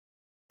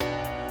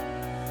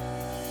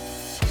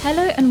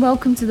Hello and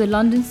welcome to the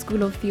London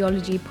School of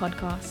Theology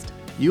podcast.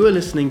 You are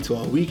listening to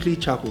our weekly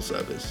chapel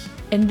service.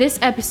 In this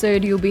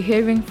episode, you'll be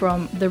hearing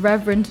from the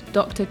Reverend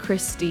Dr.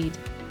 Chris Steed.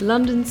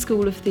 London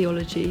School of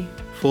Theology.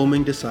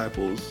 Forming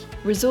disciples.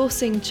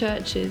 Resourcing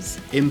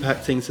churches.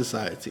 Impacting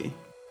society.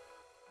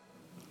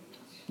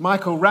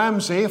 Michael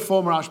Ramsey, a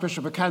former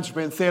Archbishop of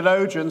Canterbury and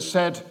theologian,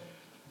 said,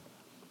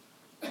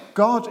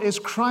 God is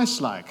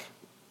Christ-like,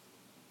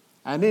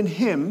 and in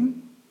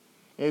him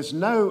is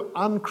no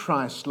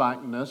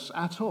unChrist-likeness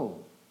at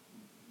all.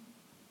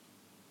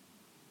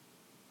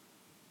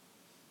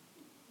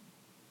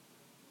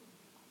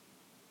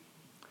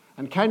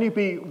 And can you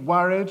be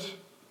worried?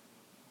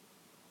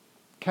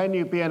 Can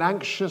you be an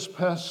anxious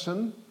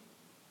person?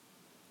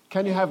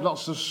 Can you have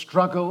lots of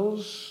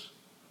struggles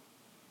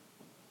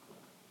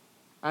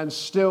and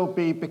still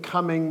be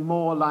becoming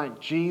more like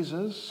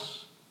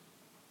Jesus?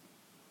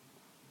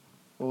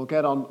 We'll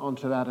get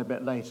onto that a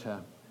bit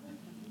later.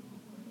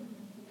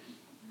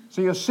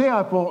 So you'll see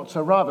I bought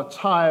a rather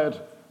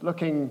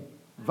tired-looking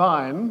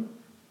vine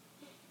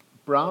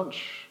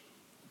branch.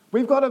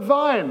 We've got a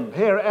vine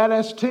here at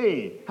LST.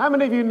 How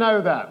many of you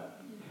know that?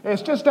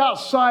 It's just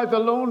outside the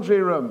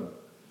laundry room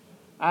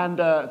and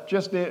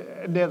just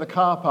near the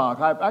car park.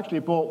 I actually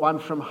bought one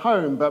from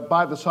home, but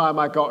by the time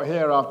I got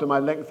here after my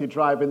lengthy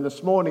drive in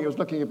this morning, it was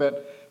looking a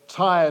bit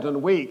tired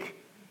and weak.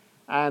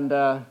 And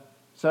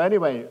so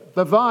anyway,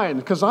 the vine,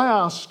 because I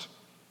asked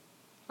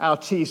our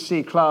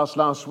TC class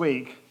last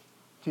week,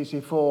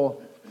 TC4,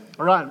 all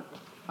right,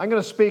 I'm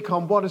going to speak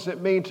on what does it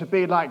mean to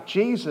be like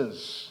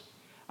Jesus.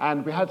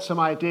 And we had some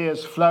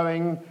ideas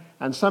flowing,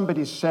 and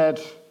somebody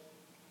said,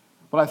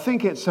 well, I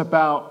think it's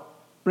about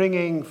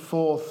bringing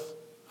forth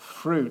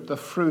fruit, the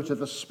fruit of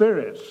the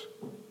Spirit.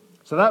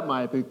 So that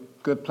might be a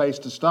good place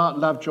to start.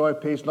 Love, joy,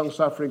 peace,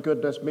 long-suffering,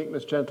 goodness,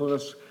 meekness,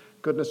 gentleness,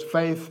 goodness,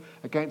 faith,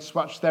 against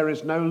which there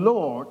is no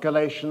law,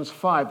 Galatians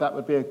 5. That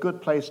would be a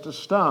good place to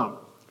start.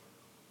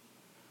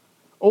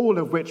 All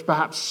of which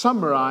perhaps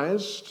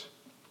summarized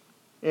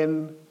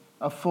in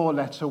a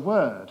 4-letter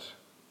word.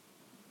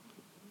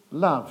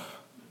 Love.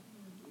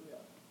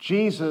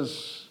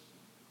 Jesus,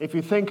 if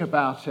you think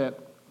about it,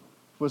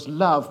 was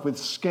love with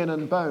skin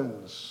and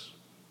bones.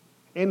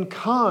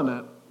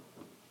 Incarnate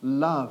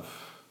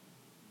love.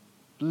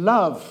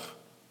 Love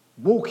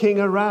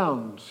walking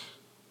around.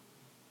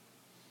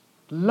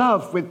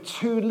 Love with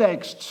 2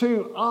 legs,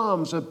 2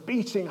 arms, a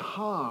beating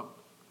heart,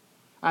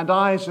 and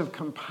eyes of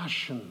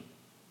compassion.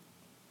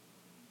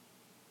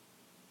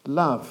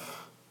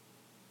 Love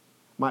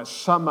might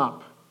sum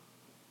up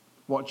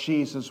what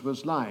Jesus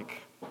was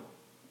like.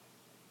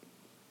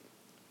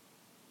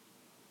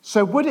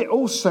 So would it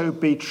also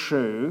be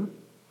true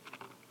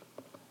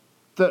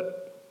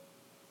that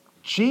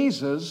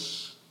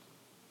Jesus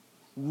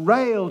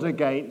railed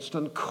against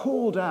and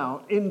called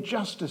out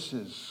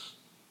injustices?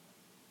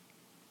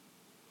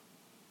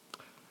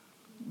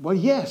 Well,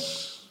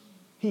 yes,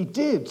 he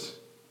did.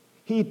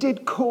 He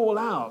did call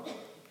out.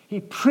 He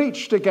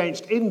preached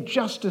against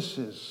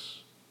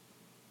injustices.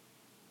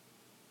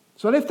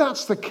 So if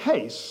that's the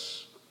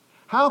case,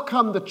 how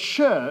come the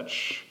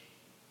church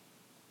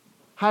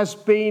has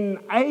been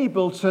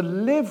able to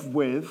live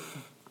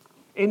with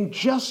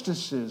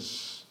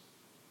injustices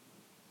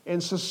in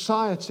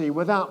society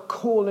without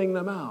calling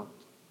them out?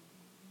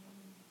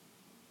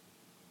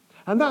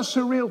 And that's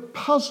a real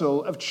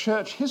puzzle of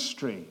church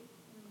history.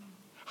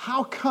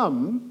 How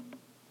come,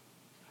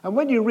 and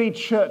when you read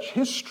church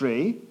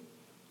history,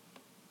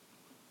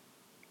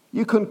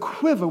 you can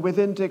quiver with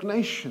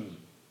indignation.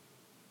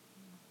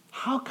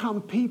 How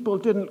come people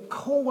didn't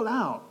call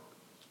out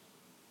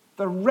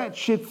the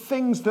wretched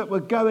things that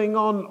were going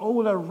on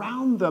all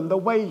around them, the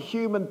way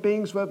human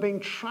beings were being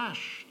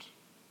trashed?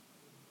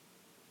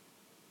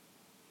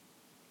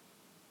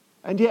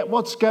 And yet,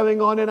 what's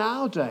going on in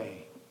our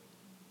day?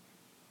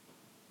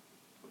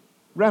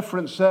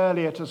 Reference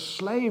earlier to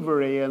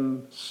slavery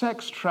and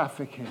sex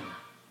trafficking.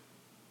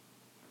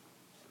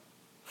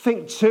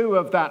 Think too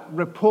of that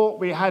report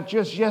we had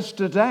just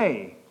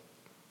yesterday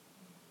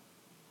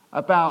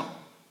about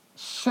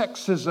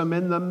sexism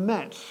in the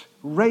Met,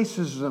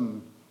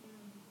 racism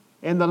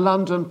in the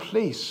London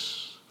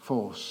police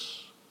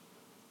force.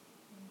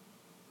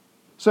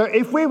 So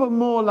if we were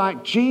more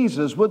like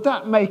Jesus, would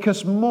that make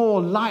us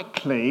more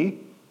likely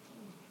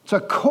to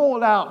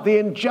call out the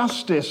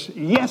injustice?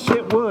 Yes,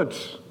 it would,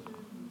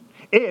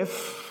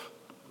 if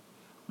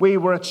we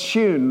were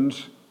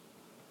attuned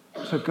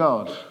to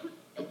God.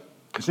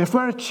 Because if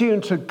we're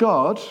attuned to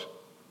God,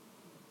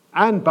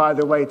 and by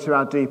the way, to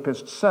our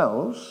deepest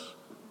selves,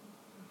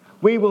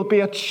 we will be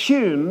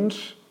attuned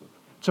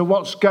to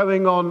what's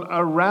going on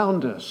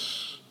around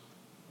us.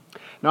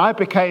 Now, I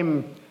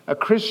became a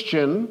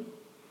Christian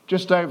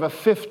just over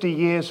 50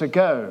 years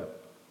ago.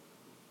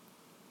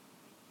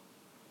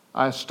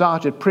 I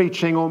started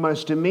preaching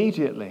almost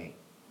immediately.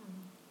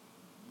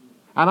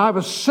 And I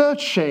was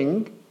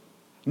searching,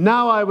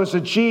 now I was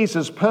a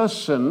Jesus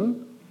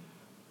person,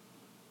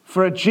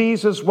 for a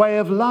Jesus way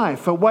of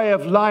life, a way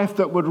of life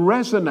that would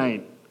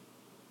resonate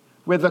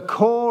with the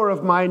core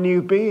of my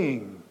new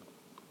being.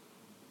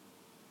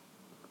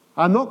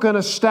 I'm not going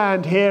to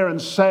stand here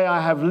and say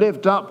I have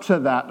lived up to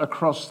that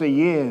across the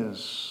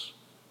years.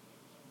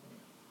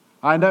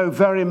 I know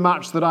very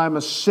much that I'm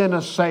a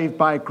sinner saved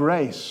by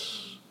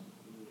grace.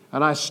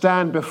 And I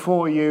stand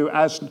before you,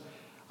 as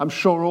I'm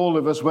sure all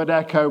of us would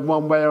echo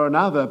one way or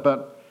another,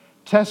 but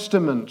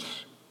testament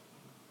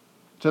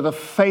to the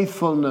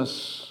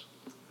faithfulness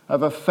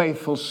of a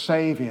faithful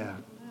Saviour,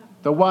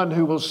 the one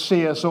who will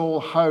see us all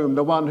home,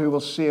 the one who will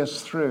see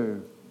us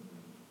through.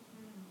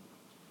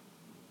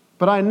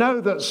 But I know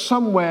that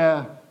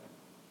somewhere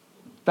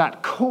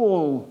that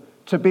call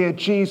to be a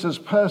Jesus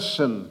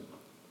person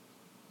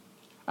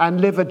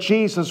and live a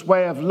Jesus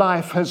way of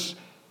life has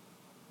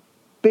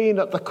been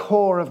at the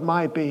core of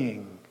my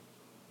being.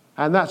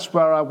 And that's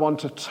where I want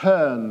to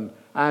turn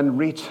and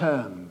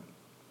return.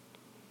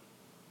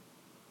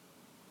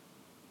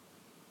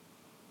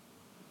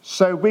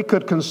 So we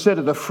could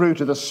consider the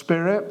fruit of the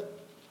Spirit,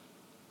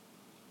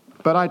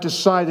 but I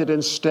decided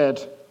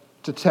instead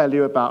to tell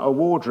you about a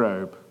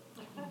wardrobe.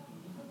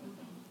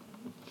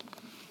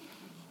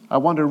 I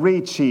want to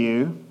read to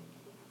you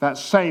that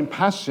same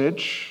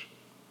passage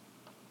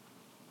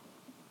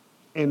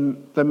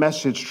in the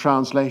Message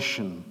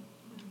translation.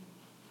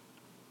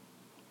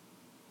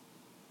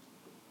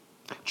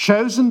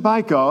 Chosen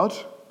by God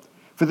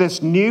for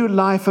this new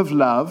life of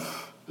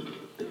love,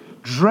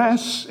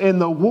 dress in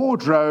the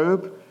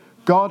wardrobe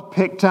God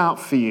picked out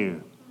for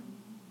you.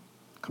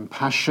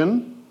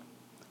 Compassion,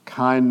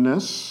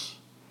 kindness,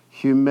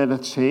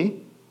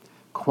 humility,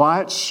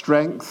 quiet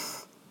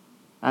strength,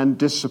 and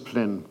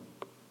discipline.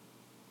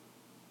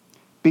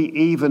 Be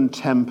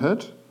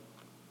even-tempered,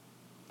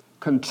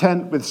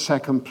 content with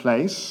second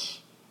place,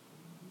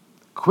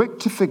 quick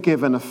to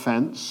forgive an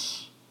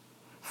offense,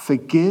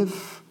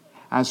 forgive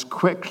as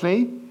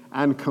quickly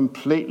and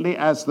completely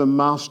as the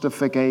Master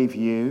forgave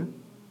you,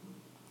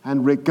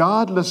 and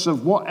regardless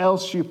of what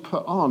else you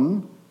put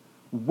on,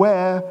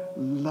 wear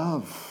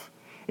love.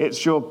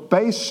 It's your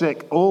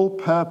basic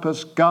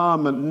all-purpose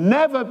garment.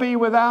 Never be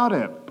without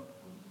it.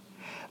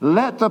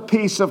 Let the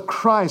peace of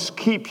Christ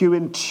keep you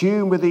in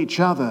tune with each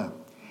other,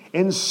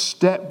 in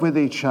step with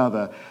each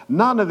other.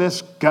 None of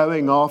this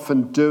going off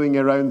and doing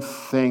your own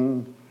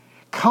thing.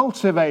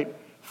 Cultivate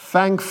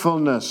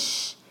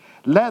thankfulness.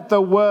 Let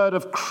the word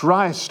of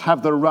Christ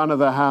have the run of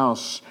the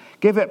house.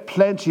 Give it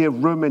plenty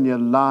of room in your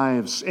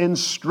lives.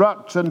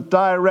 Instruct and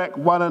direct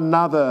one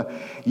another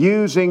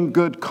using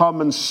good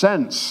common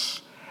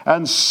sense.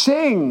 And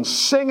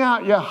sing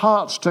out your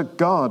hearts to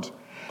God.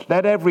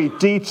 Let every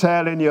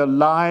detail in your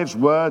lives,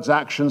 words,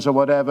 actions, or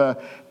whatever,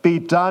 be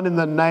done in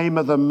the name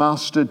of the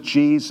Master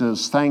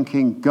Jesus,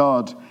 thanking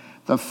God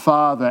the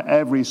Father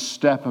every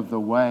step of the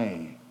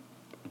way.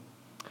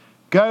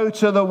 Go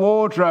to the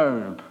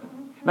wardrobe.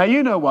 Now,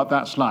 you know what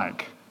that's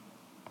like.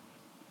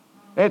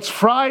 It's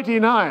Friday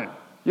night.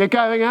 You're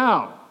going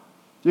out.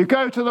 You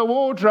go to the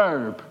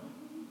wardrobe.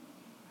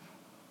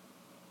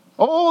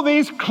 All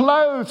these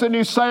clothes, and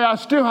you say, I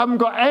still haven't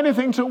got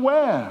anything to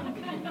wear.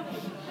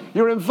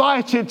 You're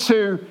invited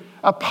to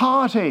a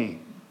party.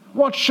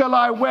 What shall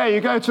I wear?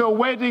 You go to a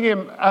wedding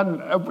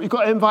and you've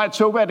got invited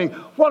to a wedding.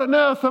 What on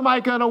earth am I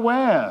going to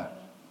wear?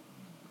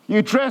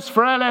 You dress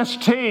for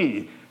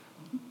LST.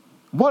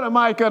 What am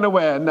I going to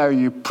wear? No,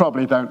 you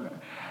probably don't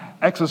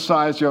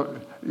exercise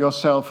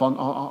yourself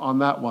on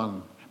that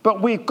one.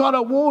 But we've got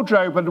a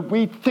wardrobe and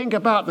we think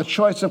about the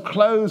choice of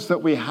clothes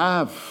that we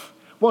have.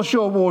 What's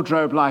your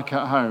wardrobe like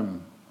at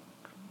home?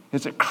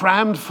 Is it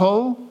crammed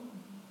full?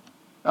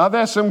 Are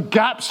there some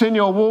gaps in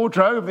your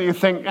wardrobe that you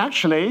think,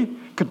 actually,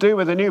 could do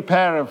with a new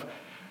pair of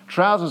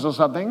trousers or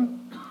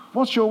something?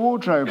 What's your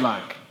wardrobe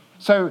like?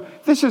 So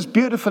this is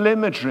beautiful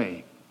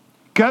imagery.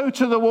 Go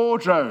to the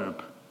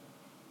wardrobe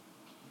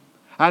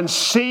and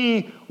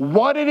see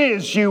what it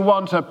is you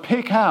want to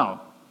pick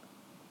out,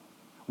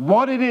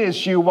 what it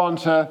is you want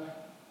to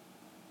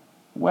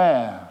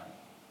wear,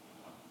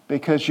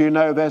 because you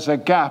know there's a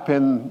gap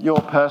in your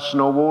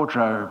personal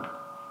wardrobe,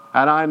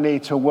 and I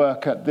need to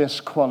work at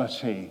this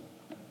quality.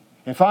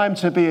 If I'm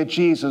to be a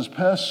Jesus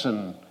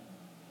person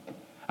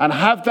and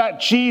have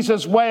that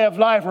Jesus way of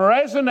life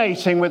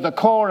resonating with the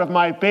core of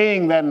my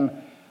being,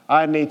 then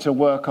I need to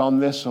work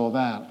on this or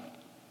that.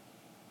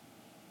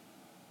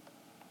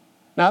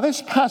 Now,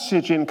 this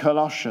passage in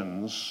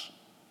Colossians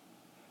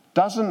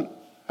doesn't,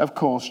 of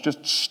course,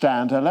 just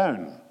stand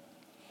alone.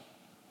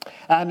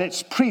 And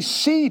it's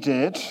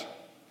preceded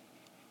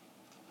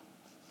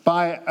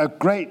by a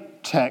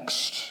great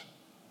text.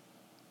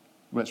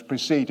 Well, it's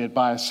preceded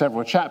by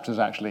several chapters,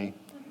 actually.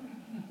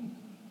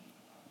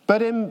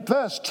 But in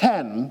verse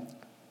 10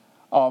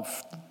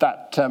 of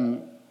that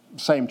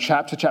same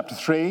chapter, chapter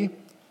 3,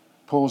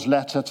 Paul's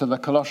letter to the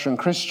Colossian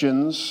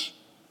Christians,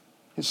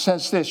 it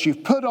says this: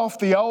 you've put off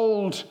the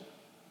old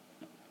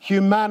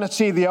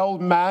humanity, the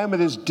old man with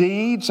his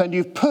deeds, and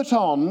you've put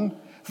on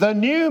the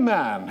new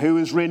man who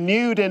is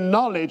renewed in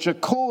knowledge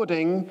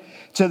according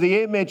to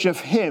the image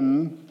of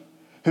him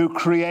who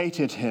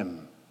created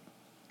him.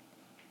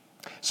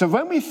 So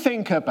when we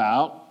think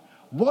about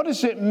what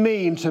does it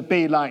mean to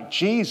be like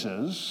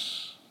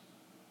Jesus,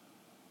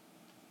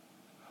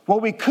 Well,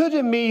 we could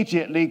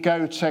immediately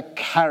go to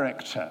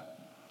character.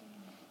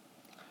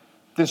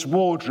 This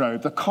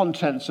wardrobe, the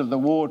contents of the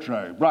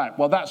wardrobe. Right,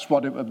 well, that's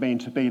what it would mean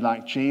to be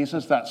like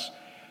Jesus. That's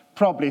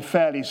probably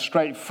fairly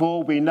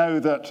straightforward. We know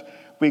that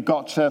we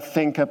got to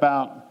think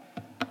about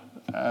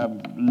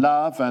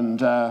love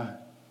and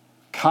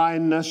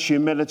kindness,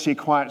 humility,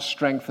 quiet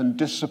strength, and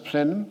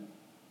discipline.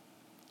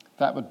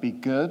 That would be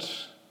good.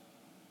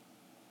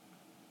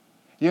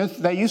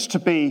 There used to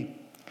be,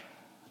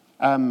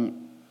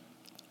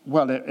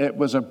 it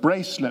was a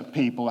bracelet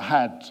people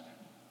had.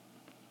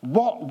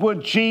 What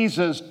would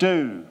Jesus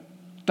do?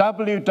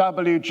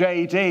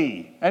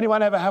 WWJD.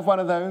 Anyone ever have one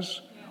of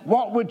those?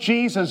 What would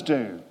Jesus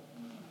do?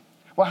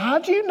 Well, how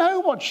do you know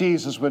what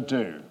Jesus would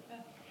do?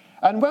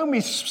 And when we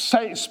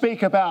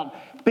speak about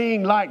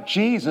being like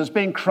Jesus,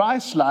 being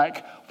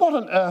Christ-like, what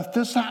on earth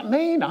does that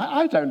mean?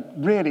 I don't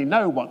really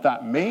know what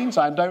that means.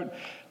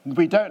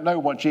 We don't know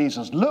what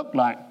Jesus looked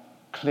like,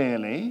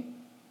 clearly.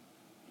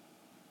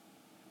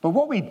 But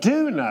what we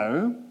do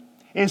know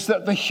is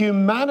that the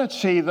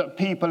humanity that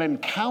people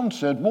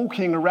encountered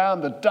walking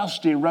around the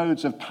dusty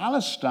roads of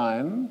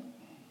Palestine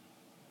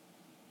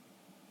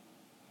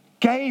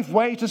gave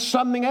way to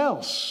something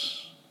else.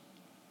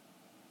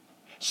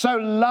 So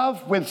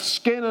love with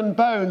skin and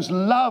bones,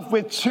 love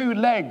with two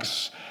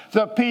legs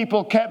that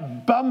people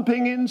kept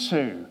bumping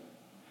into,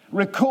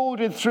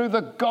 recorded through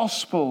the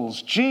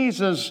Gospels,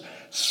 Jesus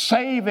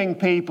saving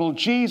people,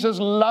 Jesus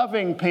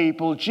loving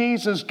people,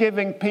 Jesus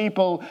giving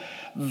people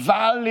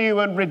value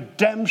and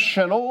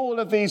redemption, all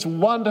of these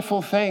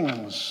wonderful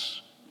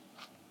things.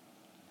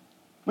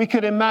 We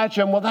could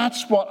imagine, well,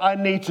 that's what I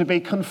need to be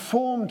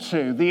conformed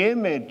to, the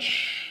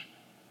image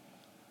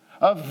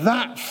of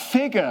that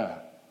figure.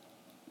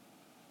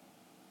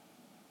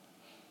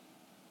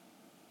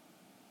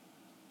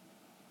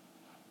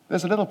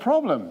 There's a little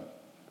problem.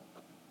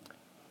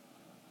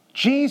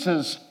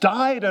 Jesus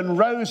died and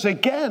rose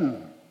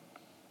again.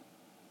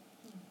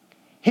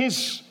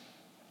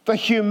 The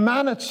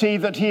humanity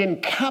that he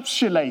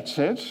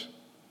encapsulated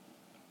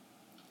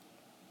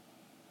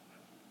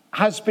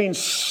has been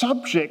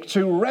subject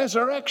to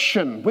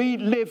resurrection. We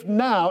live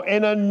now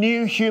in a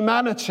new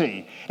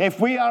humanity. If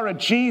we are a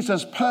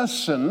Jesus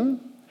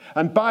person,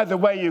 and by the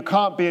way, you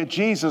can't be a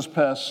Jesus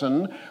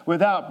person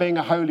without being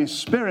a Holy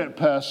Spirit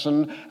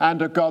person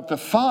and a God the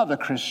Father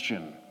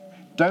Christian.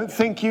 Don't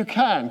think you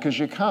can, because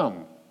you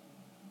can't.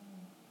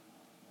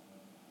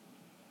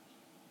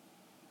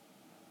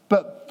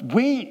 But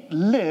we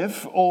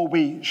live, or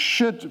we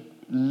should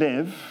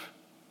live,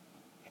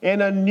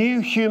 in a new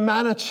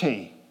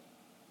humanity.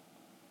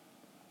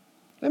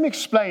 Let me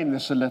explain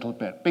this a little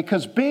bit,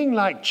 because being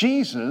like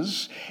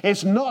Jesus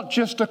is not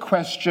just a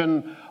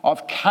question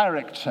of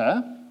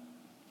character.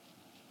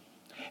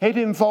 It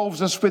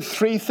involves us with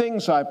three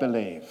things, I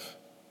believe.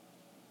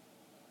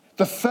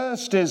 The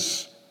first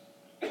is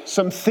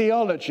some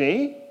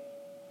theology.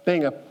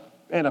 Being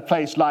in a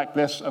place like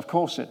this, of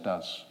course it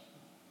does.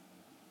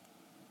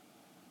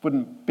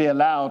 Wouldn't be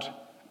allowed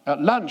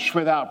at lunch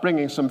without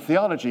bringing some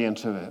theology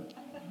into it.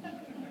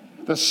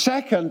 The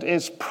second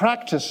is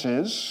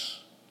practices.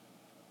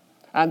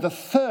 And the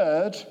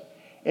third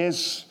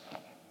is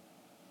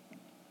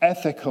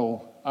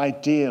ethical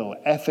ideal,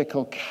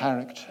 ethical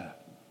character.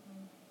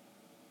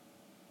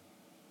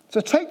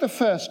 So take the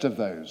first of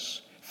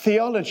those,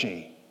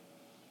 theology.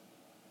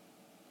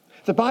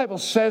 The Bible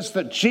says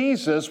that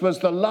Jesus was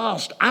the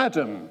last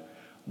Adam,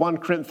 1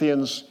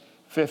 Corinthians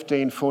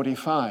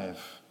 15:45.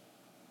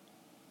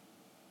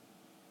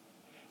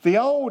 The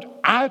old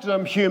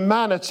Adam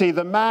humanity,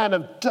 the man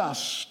of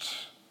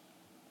dust,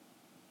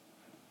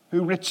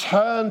 who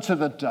returned to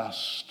the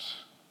dust.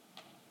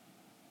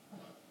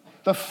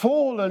 The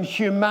fallen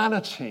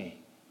humanity.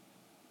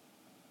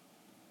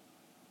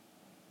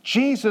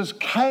 Jesus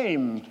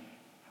came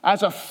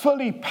as a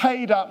fully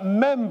paid up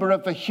member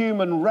of the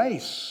human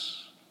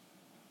race.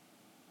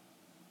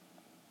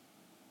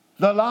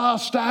 The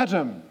last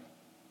Adam.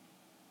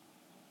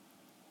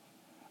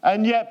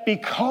 And yet,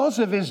 because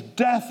of his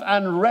death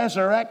and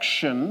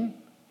resurrection,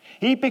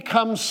 he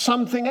becomes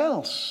something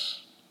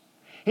else.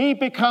 He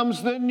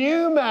becomes the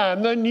new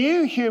man, the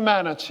new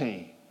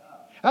humanity.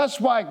 That's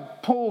why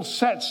Paul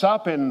sets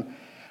up in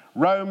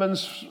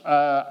Romans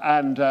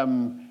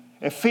and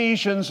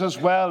Ephesians as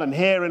well, and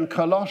here in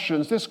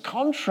Colossians, this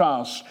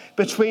contrast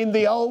between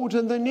the old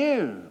and the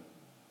new.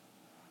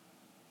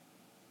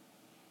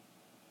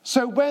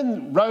 So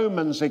when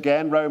Romans 8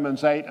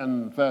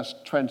 and verse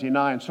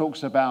 29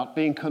 talks about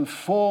being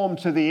conformed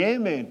to the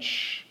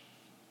image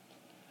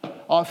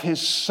of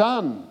his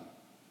Son,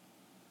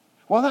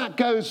 well, that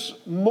goes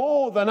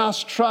more than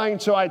us trying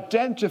to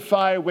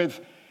identify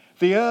with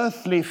the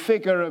earthly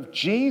figure of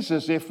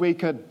Jesus, if we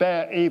could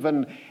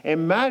even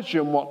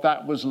imagine what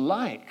that was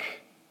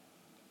like.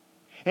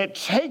 It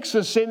takes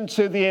us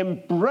into the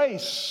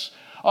embrace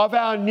of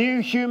our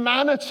new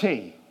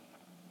humanity.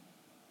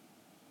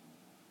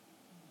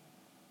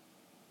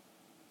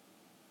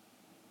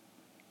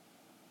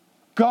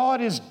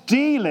 God is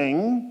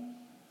dealing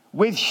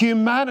with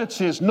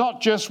humanities,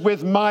 not just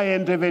with my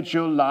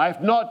individual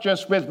life, not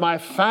just with my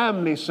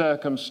family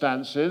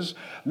circumstances,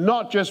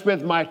 not just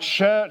with my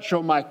church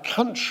or my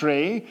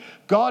country.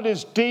 God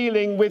is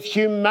dealing with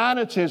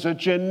humanities, a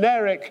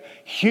generic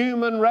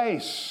human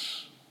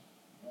race.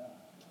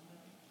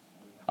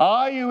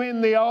 Are you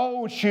in the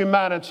old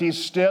humanity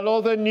still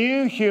or the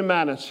new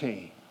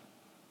humanity?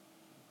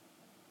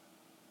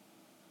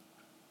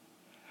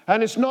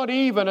 And it's not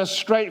even as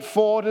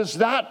straightforward as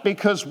that,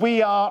 because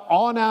we are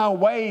on our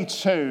way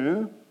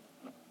to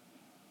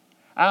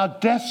our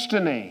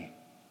destiny,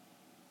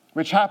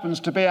 which happens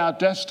to be our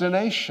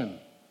destination.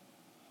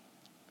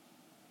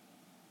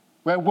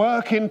 We're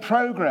work in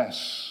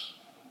progress.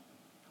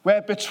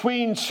 We're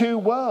between two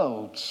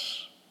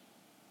worlds.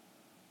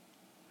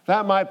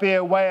 That might be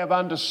a way of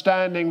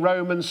understanding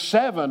Romans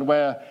 7,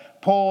 where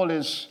Paul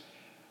is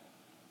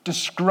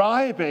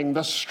describing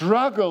the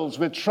struggles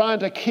with trying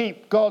to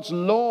keep God's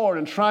law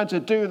and trying to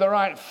do the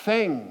right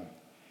thing.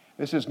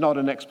 This is not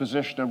an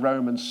exposition of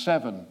Romans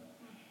 7.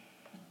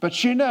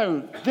 But you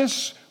know,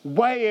 this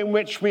way in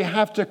which we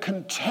have to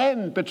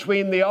contend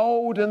between the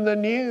old and the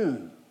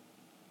new.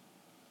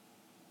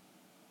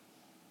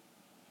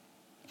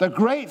 The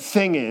great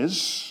thing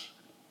is,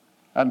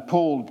 and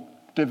Paul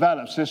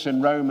develops this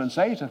in Romans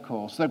 8, of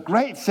course, the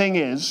great thing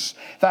is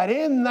that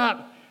in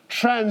that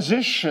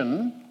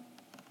transition,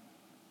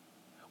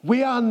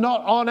 we are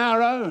not on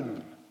our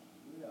own.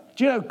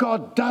 Do you know,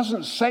 God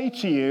doesn't say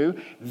to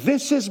you,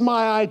 this is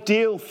my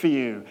ideal for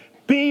you.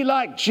 Be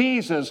like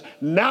Jesus.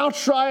 Now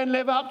try and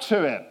live up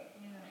to it.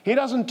 He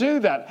doesn't do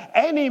that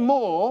any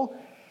more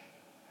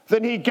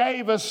than he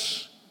gave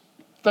us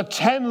the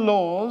 10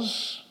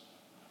 laws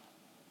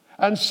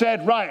and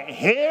said, right,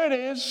 here it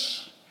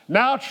is.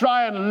 Now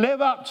try and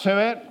live up to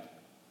it.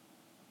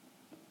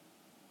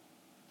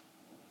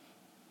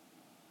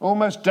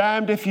 Almost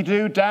damned if you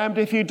do, damned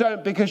if you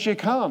don't, because you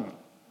can't.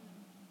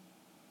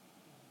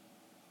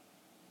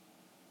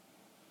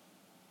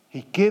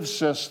 He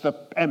gives us the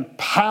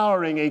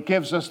empowering, he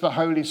gives us the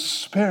Holy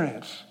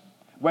Spirit.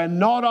 We're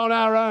not on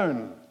our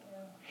own.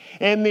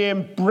 In the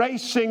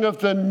embracing of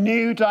the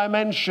new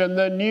dimension,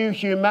 the new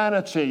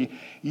humanity,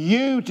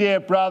 you, dear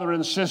brother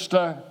and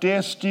sister,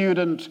 dear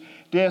student,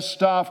 dear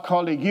staff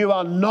colleague, you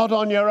are not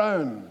on your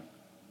own.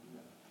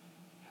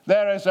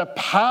 There is a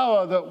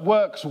power that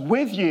works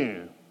with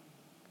you.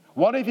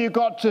 What have you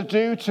got to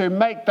do to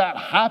make that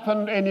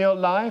happen in your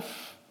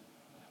life?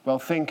 Well,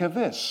 think of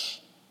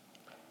this.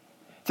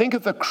 Think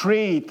of the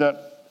creed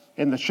that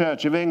in the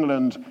Church of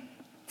England,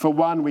 for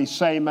one, we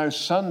say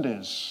most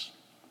Sundays.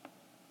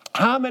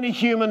 How many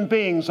human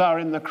beings are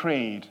in the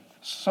creed?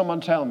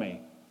 Someone tell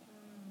me.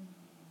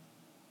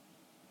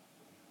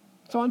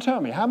 Someone tell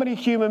me. How many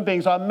human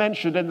beings are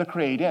mentioned in the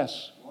creed?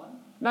 Yes?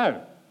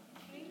 No.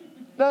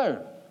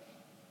 No.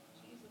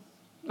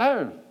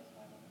 No.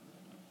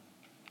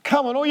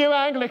 Come on, all you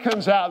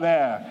Anglicans out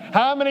there.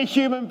 How many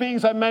human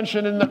beings are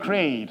mentioned in the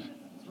creed?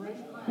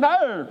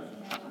 No.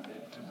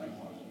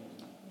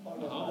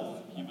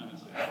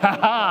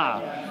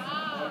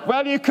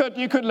 Well, you could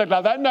look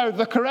like that. No,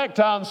 the correct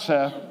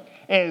answer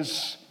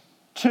is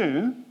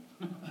 2,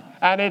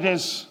 and it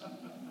is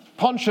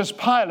Pontius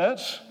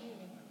Pilate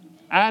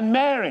and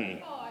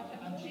Mary.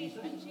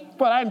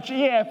 Well,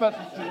 yeah, but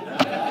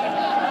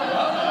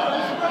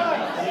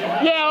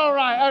yeah, all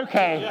right,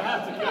 okay.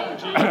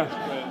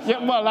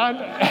 Yeah, well,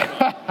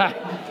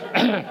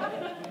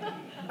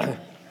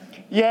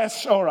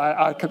 yes, all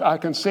right, I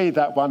can see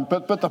that one.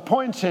 But the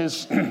point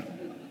is,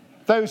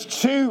 those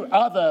 2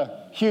 other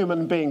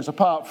human beings,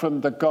 apart from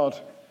the God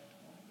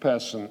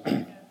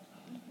person,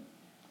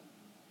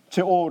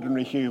 2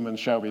 ordinary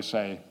humans, shall we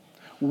say,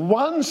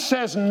 one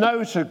says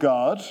no to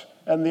God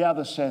and the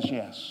other says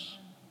yes.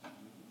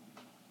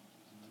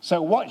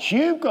 So what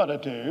you've got to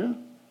do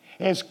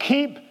is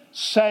keep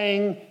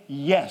saying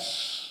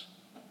yes,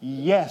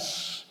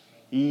 yes,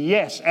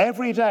 yes,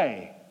 every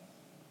day.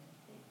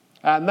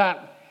 And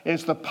that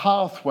is the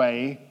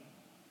pathway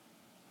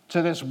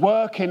to this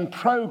work in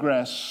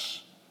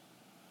progress,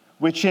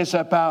 which is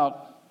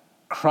about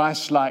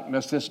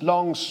Christ-likeness, this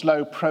long,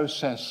 slow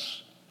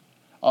process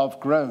of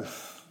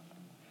growth.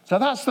 So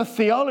that's the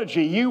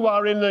theology. You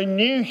are in a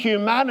new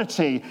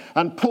humanity.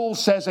 And Paul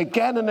says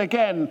again and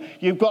again,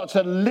 you've got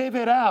to live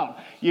it out.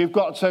 You've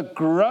got to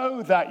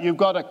grow that. You've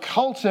got to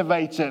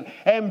cultivate it.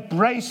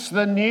 Embrace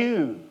the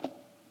new.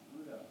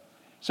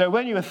 So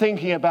when you were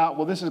thinking about,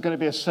 well, this is going to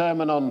be a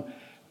sermon on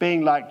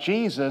being like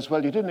Jesus,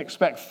 well, you didn't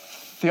expect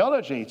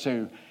theology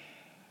to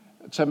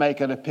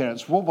make an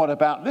appearance. Well, what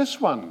about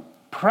this one?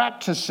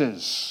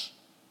 Practices.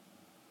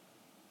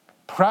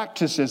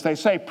 Practices. They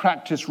say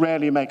practice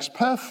rarely makes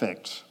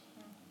perfect.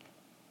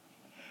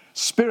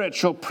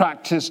 Spiritual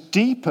practice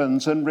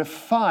deepens and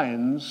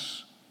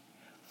refines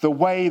the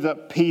way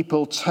that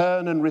people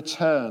turn and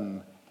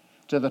return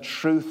to the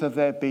truth of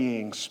their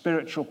being.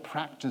 Spiritual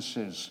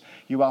practices.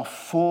 You are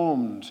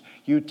formed,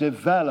 you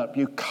develop,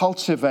 you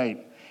cultivate,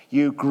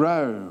 you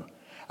grow.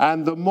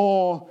 And the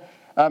more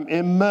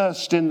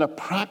immersed in the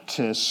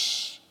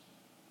practice,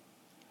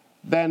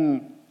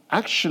 then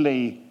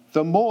actually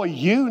the more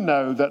you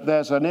know that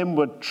there's an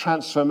inward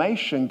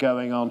transformation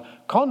going on.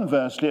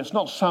 Conversely, it's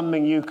not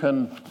something you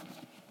can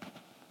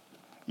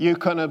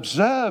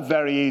observe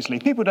very easily.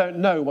 People don't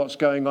know what's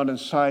going on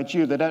inside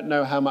you. They don't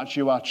know how much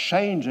you are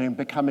changing,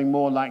 becoming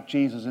more like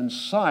Jesus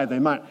inside. They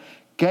might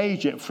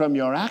gauge it from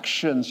your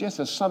actions. Yes,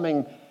 there's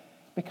something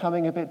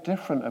becoming a bit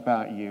different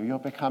about you. You're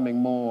becoming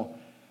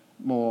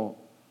more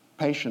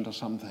patient or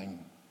something.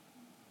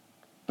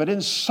 But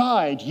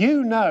inside,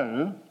 you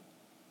know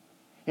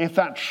if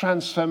that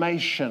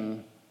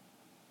transformation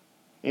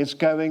is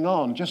going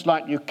on. Just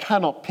like you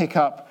cannot pick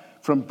up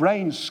from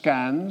brain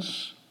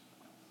scans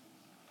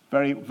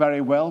very, very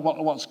well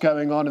what's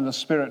going on in the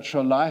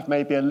spiritual life,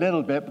 maybe a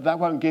little bit, but that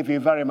won't give you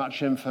very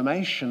much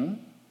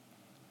information.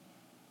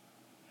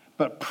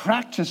 But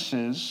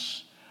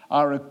practices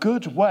are a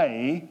good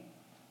way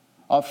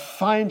of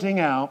finding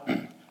out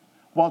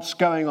what's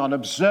going on,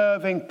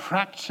 observing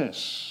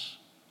practice.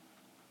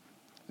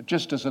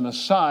 Just as an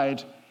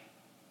aside,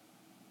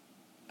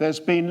 there's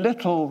been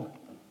little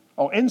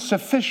or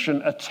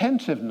insufficient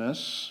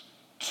attentiveness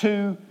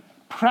to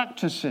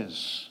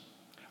practices.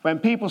 When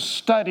people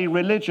study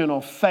religion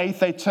or faith,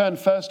 they turn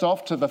first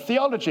off to the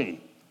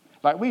theology,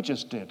 like we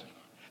just did.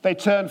 They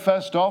turn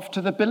first off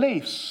to the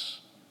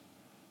beliefs.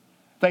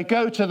 They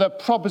go to the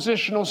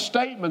propositional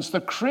statements,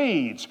 the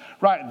creeds.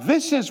 Right,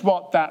 this is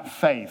what that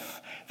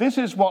faith, this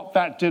is what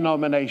that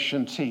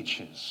denomination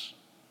teaches.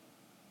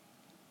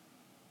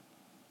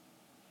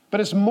 But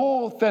there's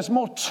more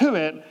to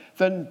it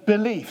than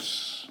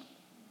beliefs.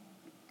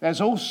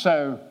 There's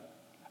also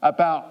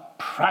about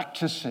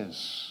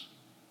practices.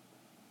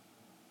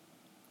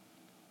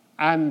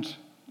 And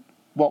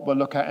what we'll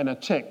look at in a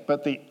tick,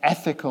 but the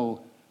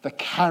ethical, the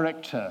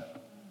character,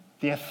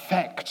 the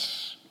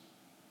effects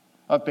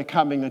of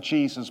becoming a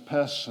Jesus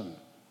person.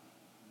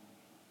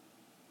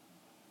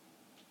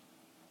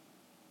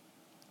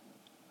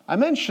 I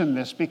mention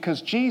this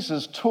because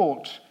Jesus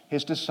taught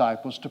his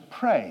disciples to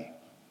pray.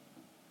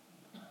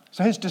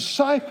 So his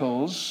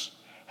disciples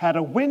had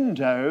a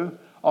window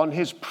on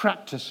his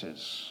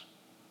practices.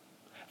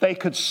 They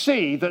could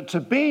see that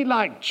to be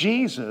like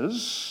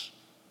Jesus,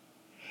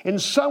 in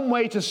some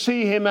way to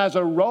see him as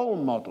a role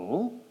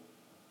model,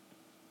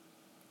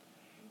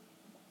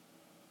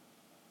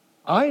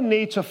 I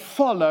need to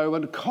follow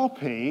and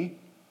copy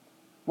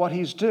what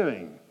he's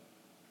doing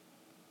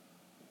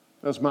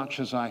as much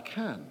as I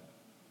can.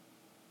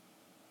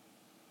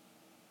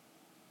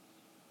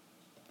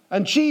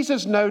 And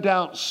Jesus no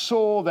doubt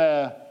saw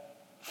their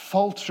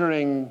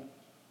faltering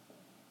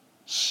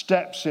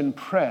steps in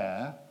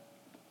prayer,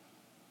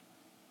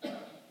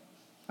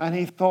 and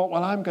he thought,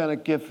 well, I'm going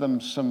to give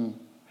them some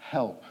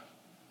help.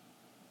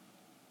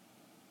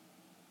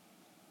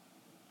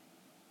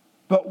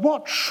 But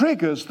what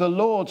triggers the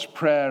Lord's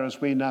Prayer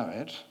as we know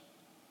it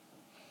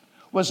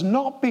was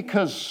not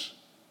because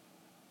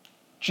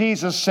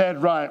Jesus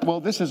said, right, well,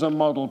 this is a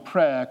model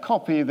prayer,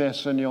 copy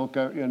this and you'll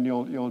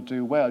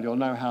do well. You'll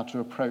know how to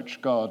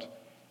approach God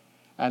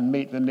and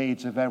meet the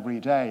needs of every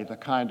day. The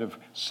kind of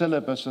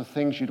syllabus of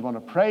things you'd want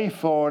to pray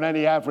for on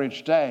any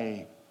average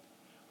day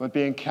would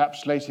be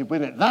encapsulated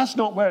within it. That's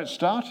not where it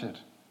started.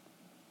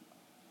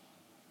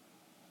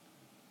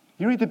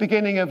 You read the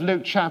beginning of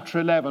Luke chapter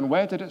 11.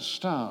 Where did it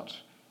start?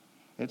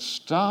 It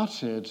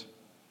started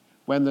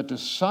when the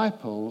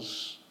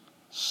disciples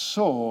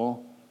saw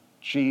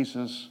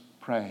Jesus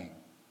praying.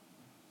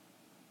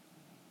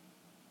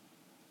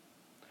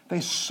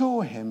 They saw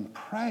him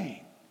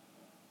praying.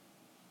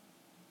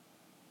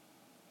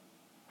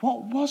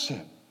 What was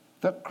it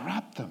that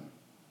grabbed them?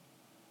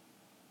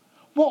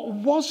 What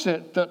was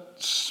it that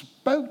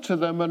spoke to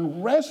them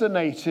and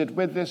resonated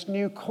with this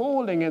new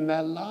calling in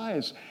their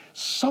lives?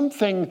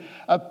 Something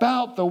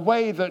about the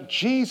way that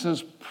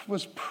Jesus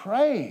was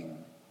praying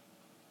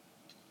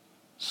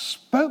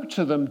spoke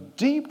to them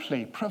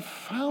deeply,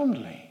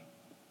 profoundly.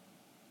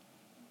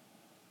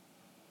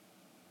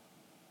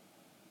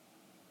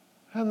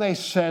 And they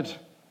said,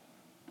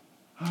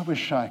 I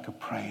wish I could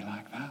pray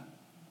like that.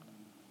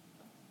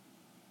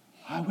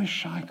 I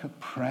wish I could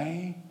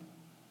pray,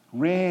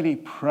 really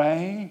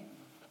pray,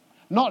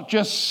 not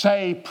just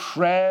say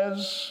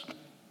prayers,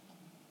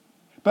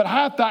 but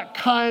have that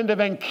kind of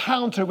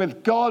encounter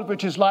with God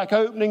which is like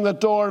opening the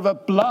door of a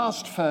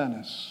blast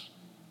furnace.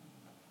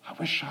 I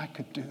wish I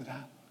could do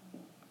that.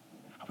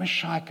 I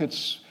wish I could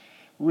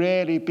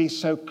really be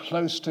so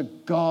close to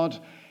God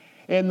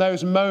in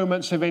those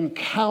moments of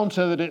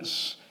encounter that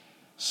it's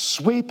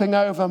sweeping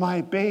over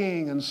my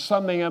being and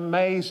something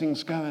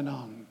amazing's going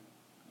on.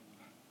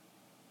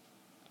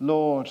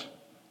 Lord,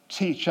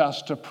 teach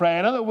us to pray.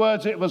 In other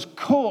words, it was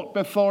caught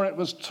before it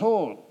was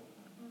taught.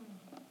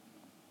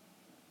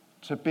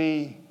 To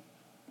be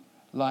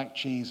like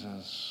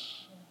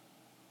Jesus.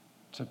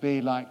 To be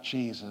like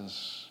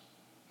Jesus.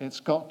 It's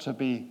got to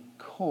be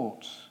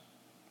caught.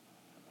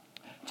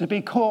 To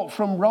be caught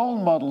from role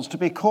models. To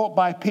be caught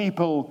by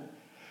people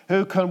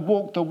who can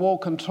walk the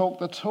walk and talk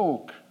the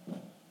talk.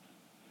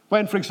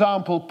 When, for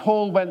example,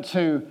 Paul went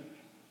to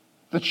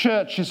the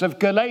churches of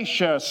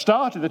Galatia,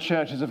 started the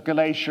churches of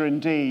Galatia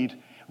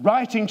indeed,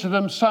 writing to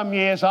them some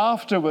years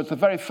afterwards, the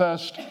very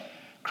first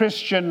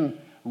Christian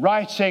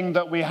writing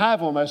that we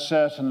have almost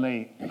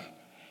certainly,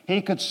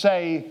 he could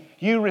say,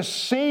 "You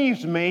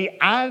received me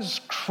as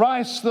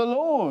Christ the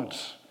Lord."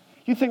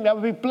 You think that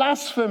would be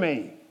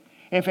blasphemy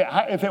if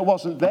it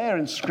wasn't there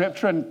in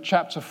Scripture in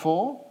chapter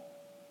 4?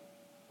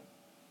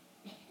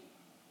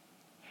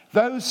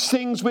 "Those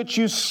things which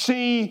you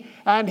see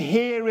and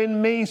hear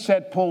in me,"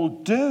 said Paul,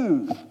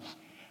 "do."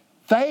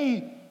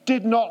 They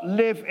did not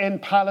live in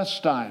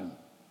Palestine.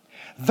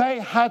 They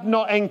had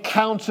not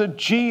encountered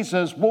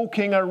Jesus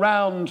walking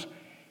around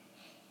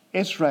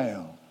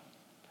Israel.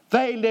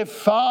 They lived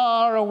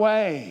far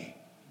away.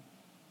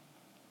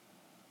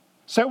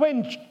 So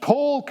when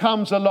Paul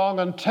comes along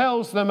and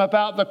tells them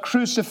about the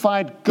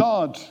crucified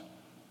God,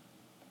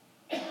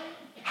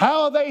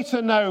 how are they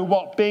to know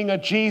what being a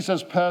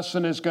Jesus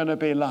person is going to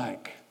be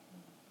like?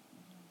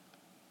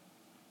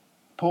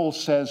 Paul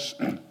says,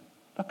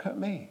 look at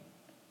me.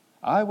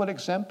 I will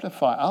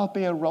exemplify. I'll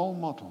be a role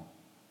model.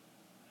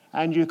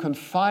 And you can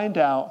find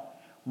out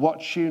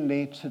what you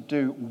need to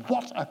do.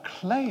 What a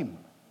claim.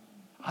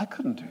 I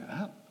couldn't do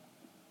that.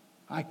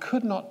 I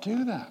could not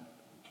do that.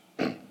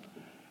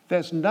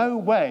 There's no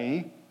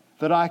way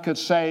that I could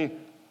say,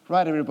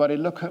 right, everybody,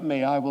 look at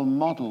me. I will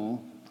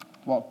model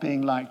what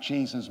being like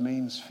Jesus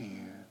means for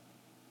you.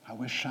 I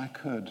wish I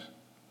could.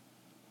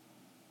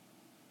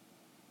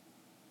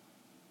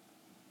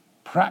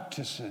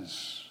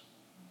 Practices.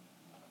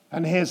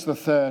 And here's the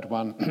third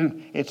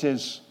one. It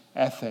is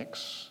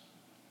ethics.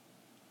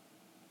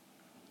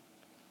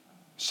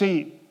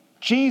 See,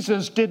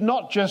 Jesus did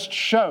not just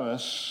show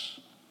us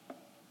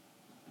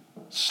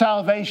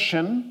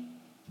salvation.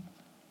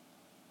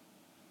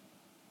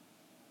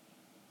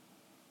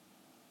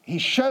 He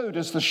showed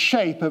us the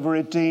shape of a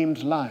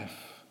redeemed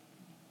life.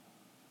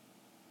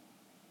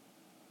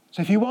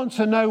 So if you want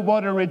to know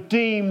what a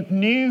redeemed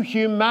new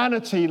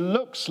humanity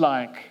looks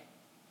like,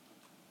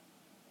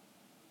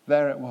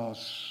 there it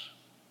was.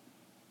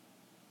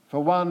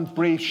 For one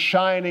brief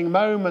shining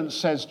moment,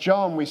 says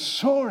John, we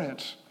saw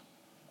it.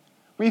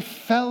 We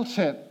felt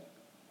it.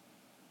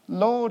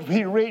 Lord,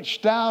 we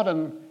reached out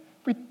and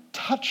we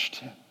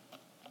touched it.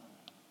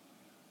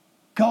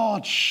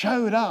 God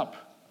showed up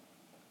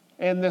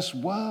in this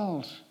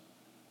world.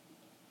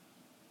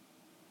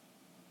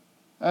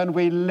 And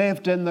we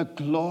lived in the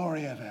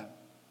glory of Him.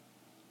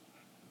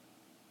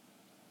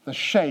 The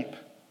shape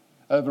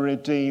of a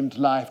redeemed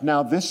life.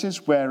 Now, this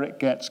is where it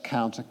gets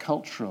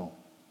countercultural.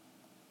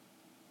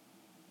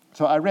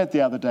 So I read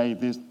the other day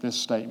this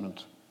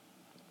statement.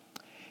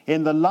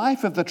 In the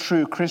life of the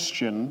true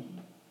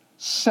Christian,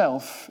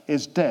 self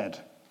is dead,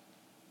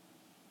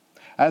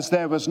 as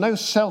there was no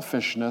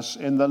selfishness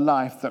in the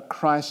life that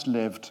Christ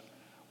lived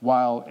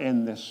while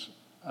on this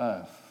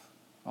earth.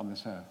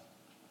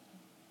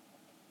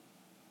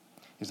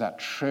 Is that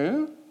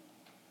true?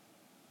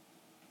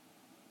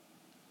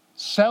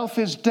 Self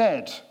is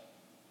dead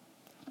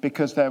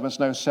because there was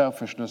no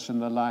selfishness in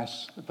the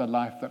life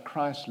that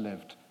Christ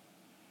lived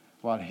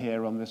while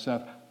here on this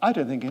earth. I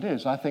don't think it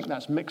is. I think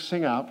that's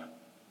mixing up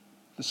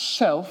the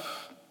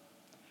self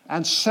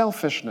and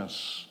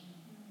selfishness.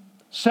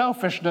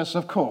 Selfishness,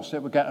 of course,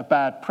 it would get a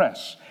bad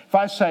press. If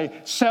I say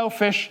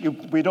selfish,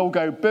 we'd all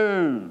go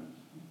boo.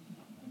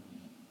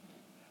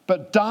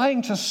 But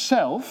dying to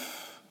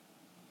self,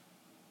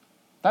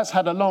 that's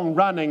had a long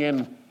running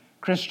in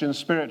Christian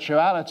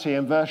spirituality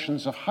and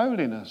versions of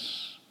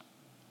holiness.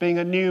 Being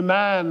a new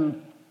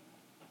man,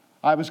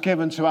 I was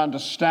given to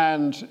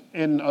understand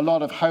in a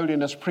lot of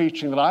holiness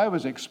preaching that I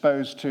was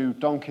exposed to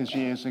donkeys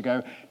years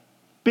ago.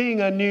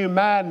 Being a new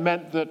man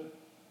meant that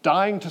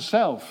dying to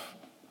self.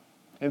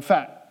 In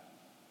fact,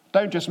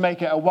 don't just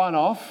make it a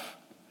one-off.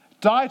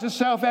 Die to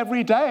self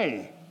every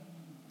day.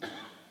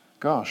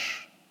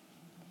 Gosh.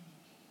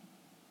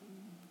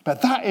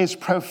 But that is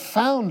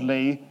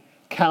profoundly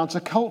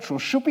countercultural.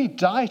 Should we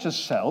die to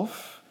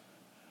self,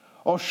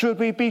 or should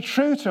we be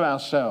true to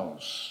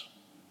ourselves?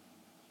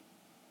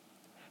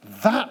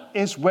 That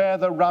is where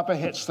the rubber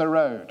hits the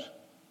road.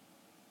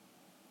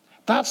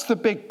 That's the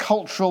big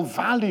cultural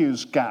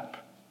values gap.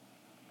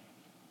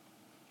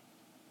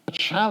 A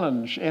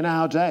challenge in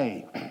our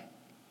day.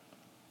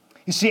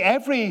 You see,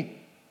 every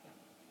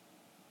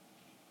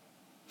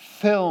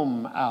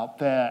film out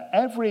there,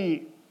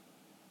 every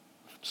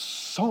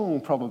song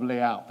probably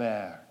out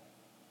there,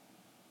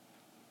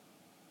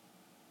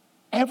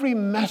 every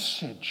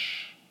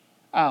message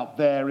out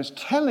there is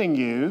telling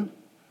you,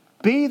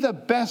 be the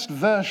best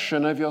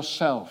version of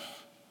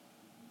yourself.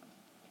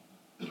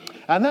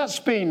 And that's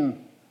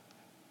been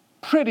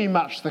pretty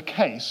much the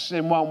case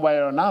in one way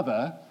or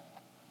another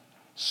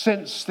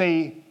since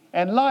the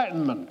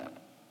Enlightenment.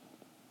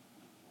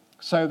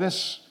 So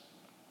this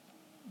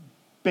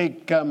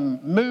big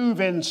move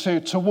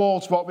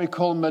towards what we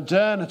call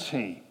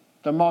modernity,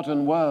 the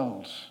modern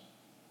world.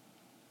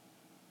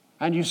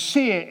 And you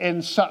see it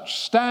in such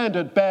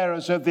standard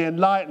bearers of the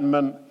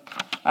Enlightenment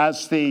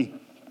as the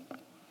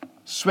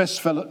Swiss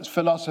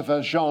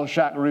philosopher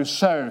Jean-Jacques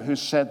Rousseau, who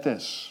said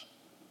this: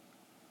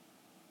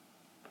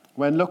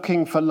 When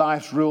looking for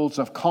life's rules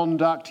of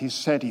conduct, he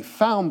said he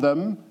found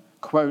them,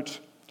 quote,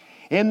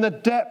 in the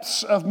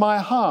depths of my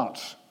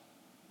heart,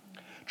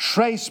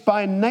 traced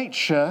by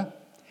nature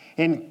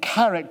in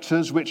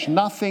characters which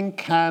nothing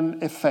can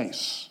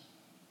efface.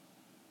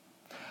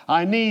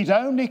 I need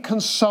only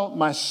consult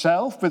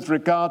myself with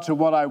regard to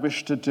what I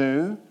wish to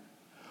do.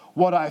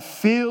 What I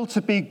feel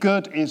to be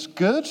good is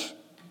good.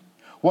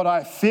 What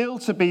I feel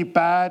to be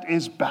bad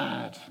is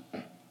bad.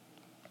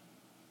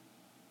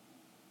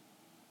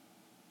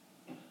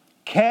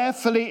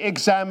 Carefully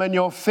examine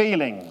your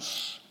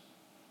feelings.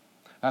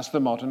 That's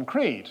the modern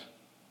creed.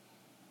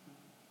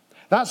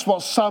 That's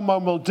what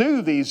someone will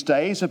do these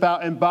days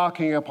about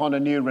embarking upon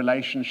a new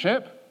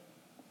relationship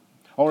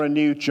or a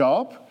new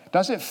job.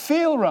 Does it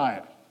feel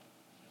right?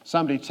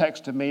 Somebody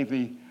texted me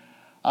the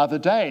other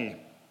day,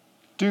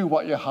 do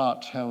what your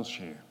heart tells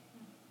you.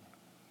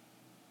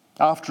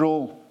 After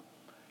all,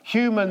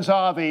 humans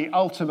are the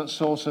ultimate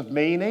source of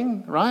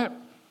meaning, right?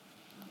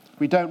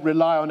 We don't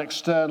rely on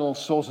external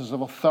sources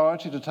of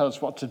authority to tell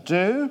us what to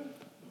do.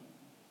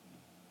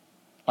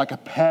 Like a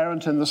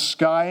parent in the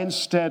sky,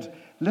 instead,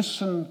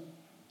 listen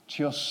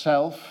to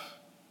yourself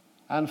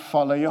and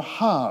follow your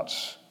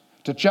heart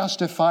to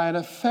justify an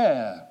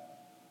affair.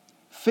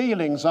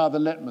 Feelings are the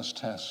litmus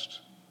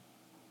test.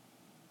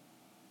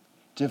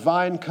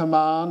 Divine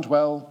command,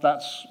 well,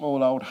 that's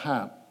all old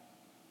hat.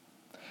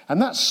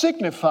 And that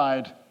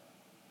signified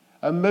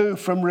a move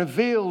from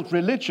revealed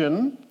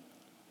religion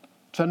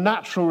to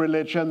natural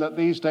religion that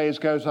these days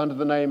goes under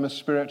the name of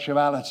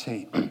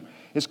spirituality.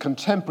 It's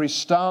contemporary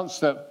stance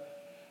that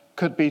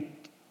could be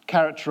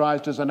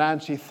characterized as an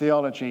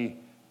anti-theology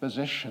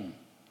position.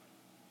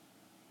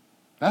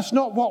 That's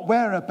not what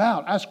we're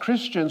about. As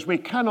Christians, we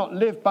cannot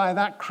live by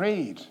that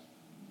creed.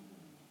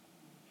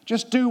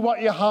 Just do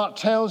what your heart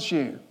tells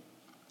you.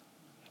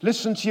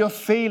 Listen to your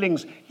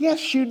feelings.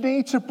 Yes, you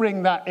need to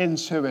bring that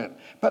into it,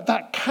 but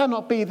that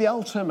cannot be the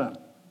ultimate.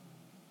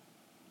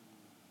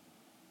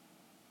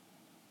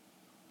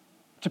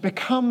 To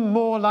become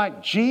more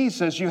like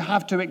Jesus, you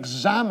have to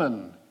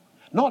examine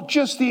not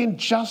just the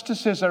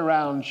injustices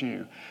around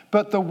you,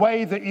 but the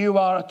way that you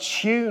are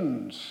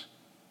attuned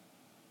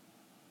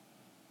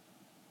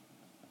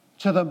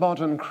to the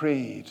modern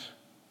creed.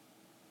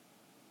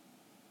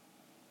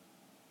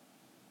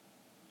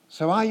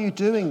 So are you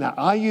doing that?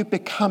 Are you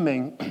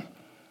becoming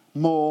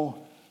more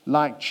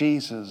like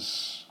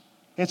Jesus?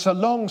 It's a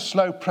long,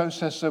 slow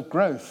process of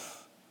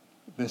growth,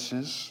 this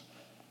is.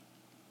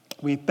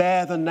 We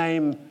bear the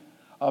name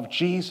of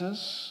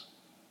Jesus.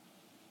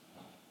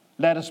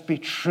 Let us be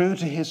true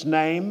to his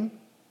name.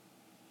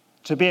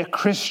 To be a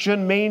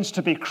Christian means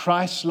to be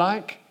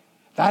Christ-like.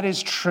 That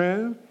is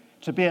true.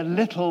 To be a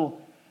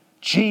little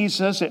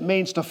Jesus, it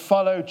means to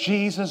follow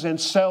Jesus in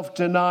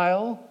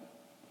self-denial.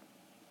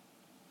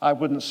 I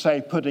wouldn't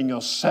say putting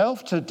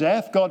yourself to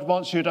death. God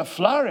wants you to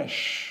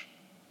flourish,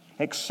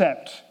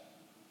 except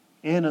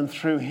in and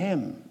through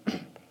him.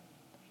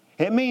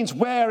 It means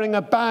wearing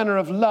a banner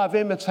of love,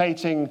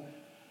 imitating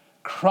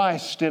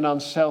Christ in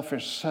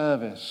unselfish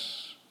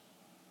service.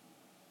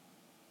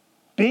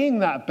 Being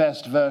that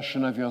best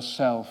version of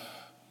yourself,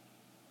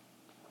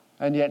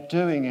 and yet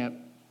doing it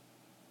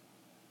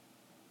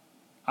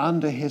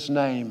under his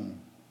name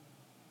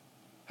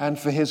and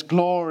for his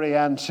glory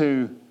and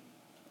to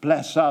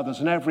bless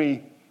others. And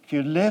if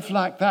you live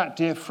like that,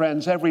 dear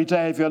friends, every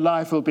day of your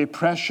life will be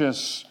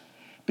precious,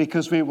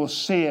 because we will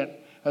see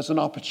it as an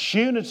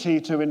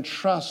opportunity to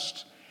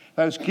entrust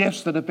those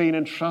gifts that have been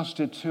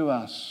entrusted to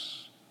us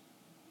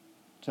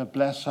to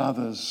bless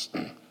others.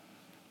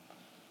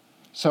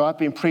 So I've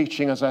been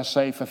preaching, as I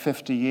say, for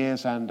 50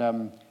 years, and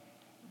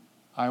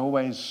I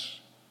always,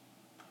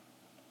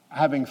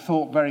 having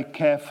thought very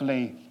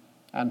carefully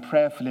and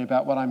prayerfully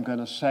about what I'm going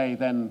to say,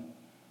 then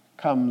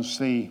comes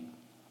the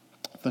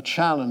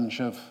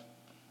challenge of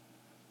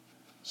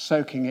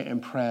soaking it in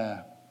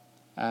prayer.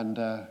 And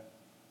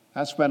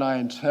that's when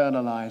I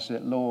internalize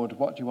it. Lord,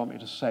 what do you want me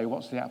to say?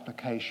 What's the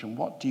application?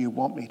 What do you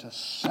want me to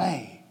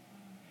say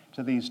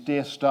to these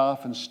dear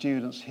staff and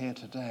students here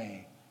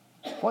today?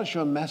 What's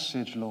your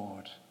message,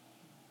 Lord?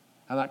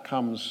 And that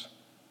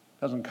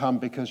doesn't come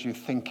because you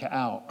think it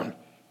out. It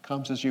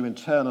comes as you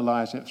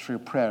internalize it through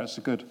prayer. It's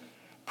a good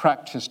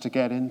practice to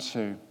get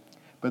into.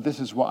 But this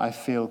is what I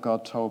feel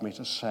God told me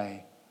to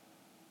say.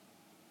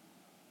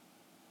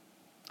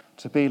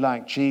 To be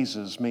like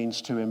Jesus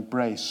means to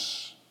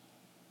embrace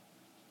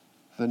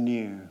the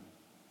new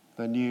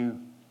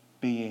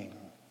being,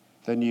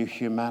 the new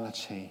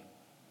humanity.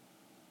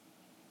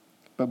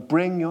 But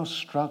bring your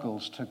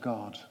struggles to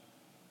God.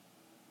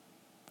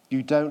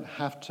 You don't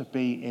have to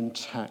be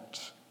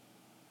intact.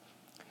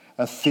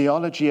 A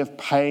theology of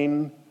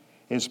pain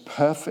is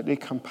perfectly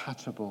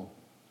compatible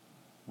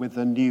with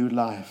the new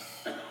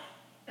life.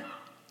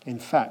 In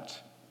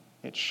fact,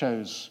 it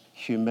shows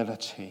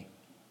humility.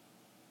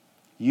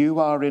 You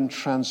are in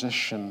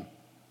transition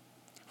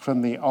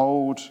from the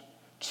old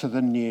to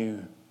the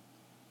new.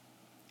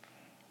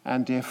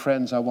 And dear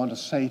friends, I want to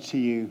say to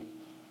you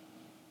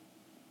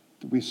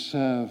that we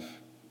serve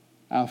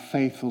our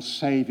faithful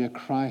Savior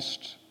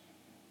Christ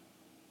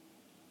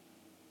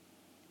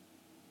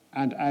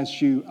And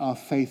as you are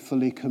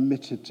faithfully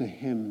committed to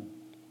him,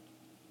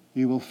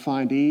 you will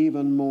find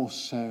even more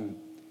so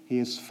he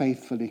is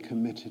faithfully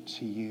committed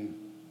to you.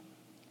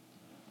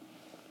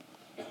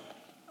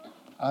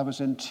 I was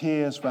in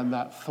tears when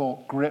that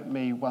thought gripped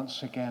me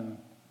once again.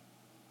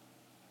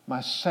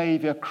 My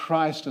Saviour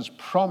Christ has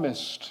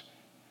promised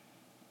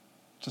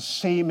to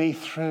see me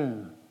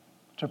through,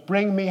 to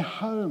bring me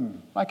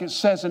home, like it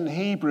says in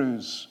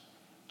Hebrews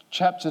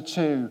chapter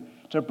 2,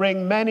 to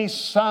bring many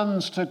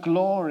sons to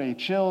glory,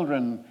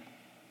 children,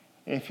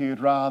 if you'd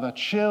rather,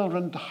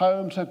 children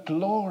home to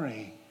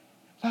glory.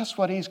 That's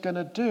what he's going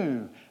to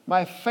do.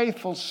 My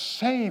faithful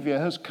Saviour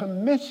has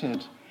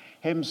committed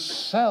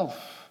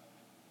himself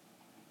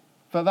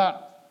for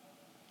that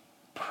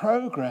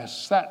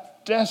progress,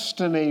 that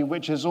destiny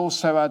which is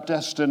also our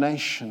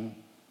destination.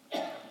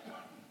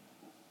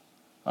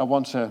 I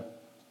want to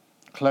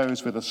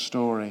close with a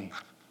story.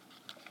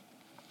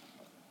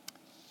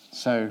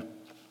 So,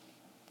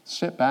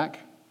 sit back,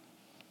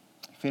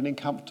 feeling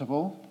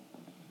comfortable,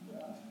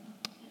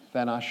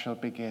 then I shall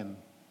begin.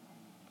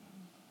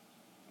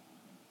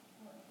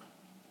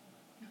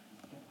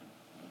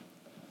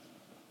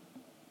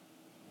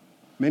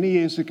 Many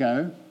years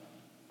ago,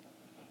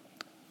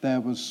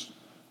 there was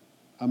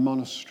a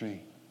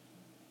monastery.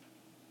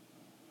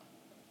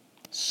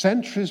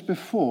 Centuries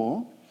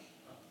before,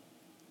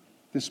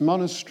 this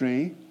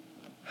monastery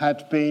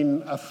had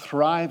been a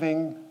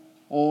thriving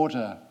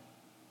order,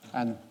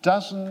 and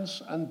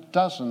dozens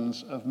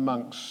of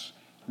monks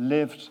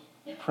lived,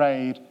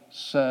 prayed,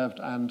 served,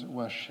 and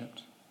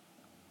worshipped.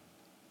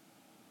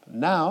 But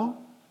now,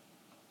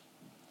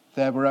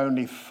 there were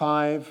only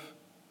 5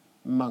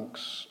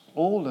 monks,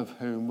 all of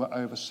whom were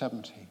over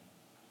 70.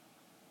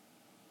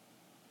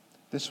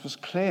 This was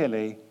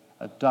clearly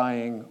a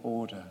dying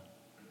order.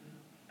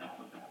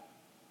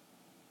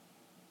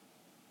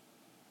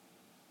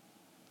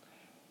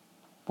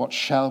 What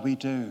shall we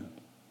do?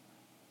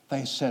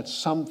 They said,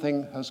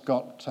 something has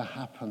got to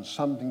happen.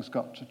 Something's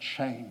got to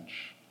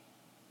change.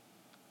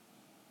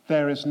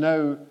 There is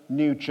no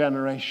new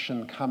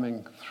generation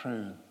coming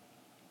through.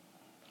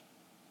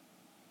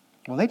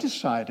 Well, they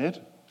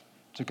decided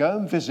to go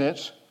and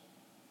visit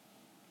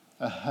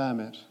a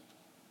hermit.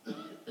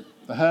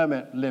 The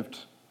hermit lived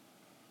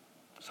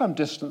some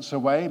distance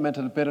away, meant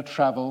a bit of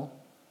travel,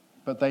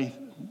 but they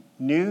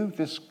knew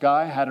this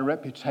guy had a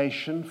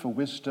reputation for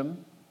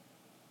wisdom.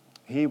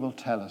 He will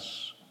tell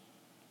us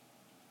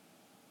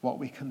what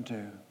we can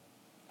do.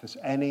 If there's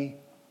any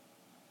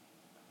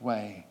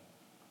way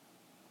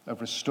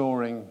of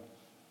restoring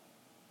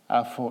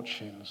our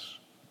fortunes.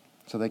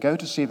 So they go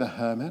to see the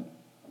hermit,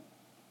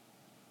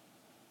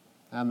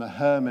 and the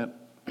hermit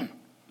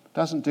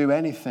doesn't do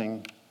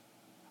anything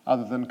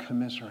other than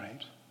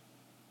commiserate.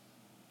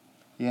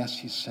 Yes,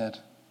 he said,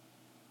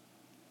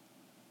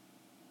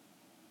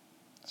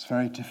 it's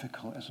very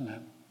difficult, isn't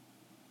it?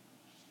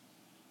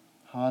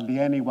 Hardly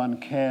anyone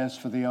cares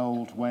for the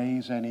old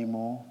ways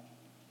anymore.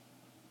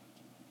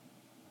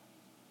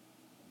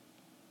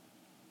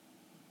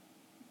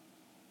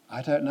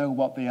 I don't know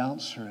what the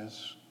answer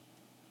is,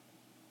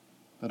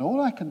 but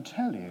all I can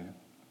tell you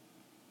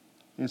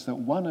is that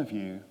one of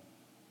you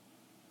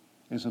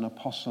is an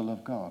apostle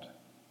of God.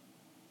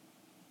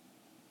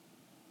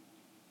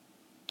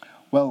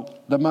 Well,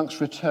 the monks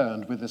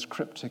returned with this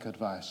cryptic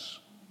advice.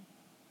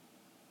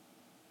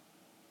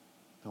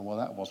 And well,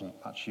 that wasn't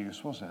much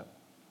use, was it?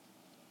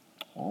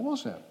 Or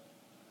was it?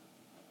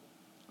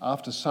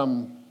 After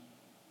some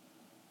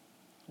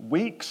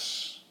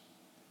weeks,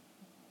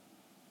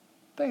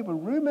 they were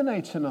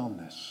ruminating on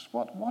this.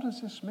 What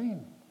does this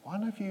mean?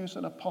 One of you is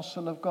an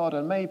apostle of God.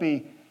 And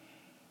maybe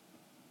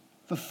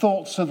the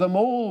thoughts of them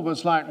all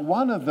was like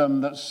one of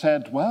them that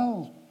said,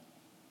 well,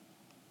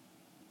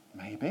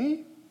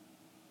 maybe.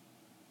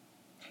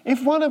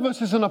 If one of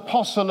us is an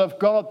apostle of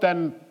God,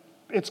 then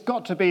it's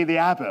got to be the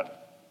abbot.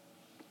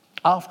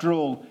 After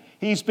all,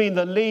 he's been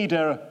the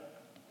leader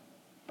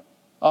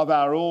of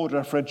our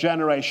order for a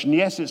generation.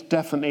 Yes, it's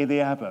definitely the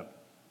abbot.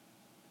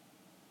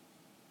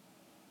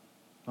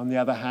 On the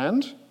other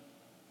hand,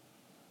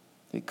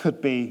 it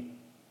could be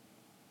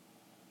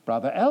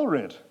Brother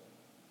Elred.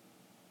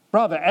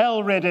 Brother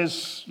Elred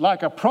is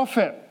like a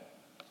prophet.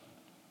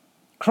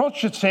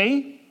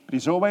 Crotchety, but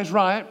he's always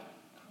right.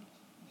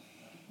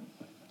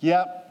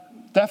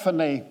 Yep,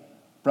 definitely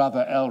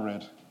Brother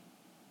Elred.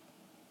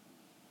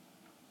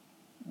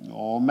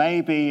 Or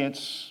maybe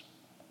it's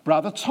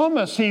Brother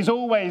Thomas. He's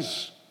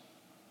always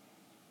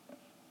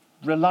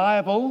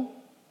reliable,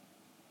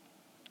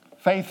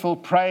 faithful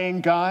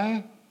praying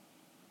guy.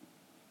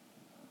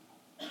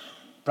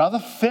 Brother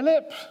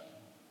Philip?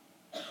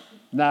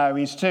 No,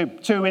 he's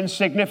too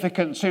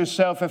insignificant, too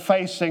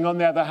self-effacing. On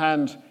the other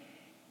hand,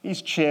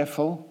 he's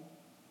cheerful.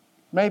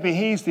 Maybe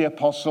he's the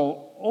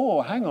apostle.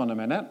 Or, hang on a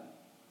minute.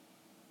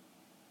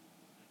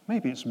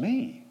 Maybe it's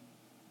me.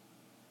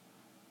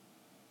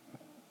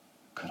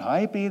 Could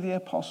I be the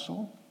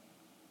apostle?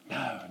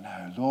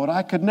 No, Lord,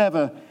 I could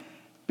never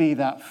be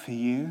that for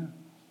you.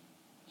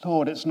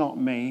 Lord, it's not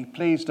me.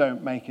 Please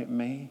don't make it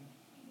me.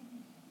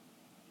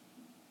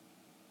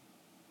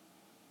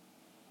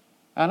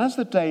 And as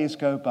the days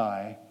go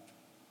by,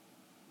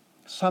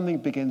 something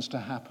begins to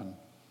happen.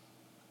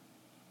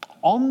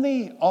 On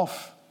the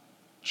off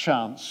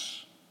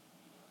chance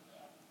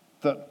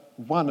that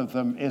one of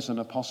them is an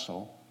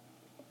apostle,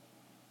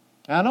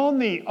 and on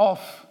the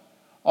off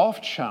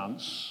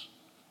chance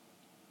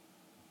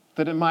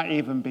that it might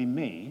even be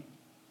me,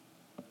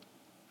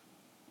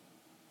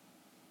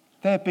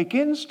 there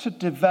begins to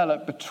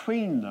develop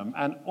between them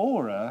an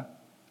aura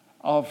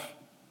of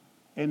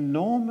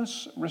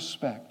enormous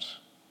respect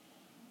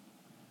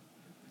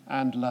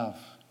and love.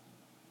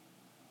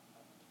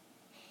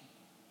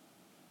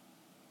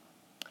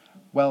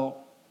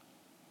 Well,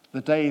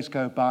 the days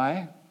go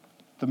by.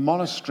 The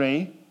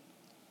monastery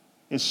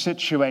is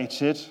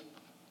situated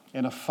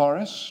in a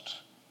forest,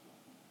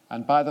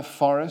 and by the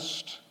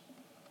forest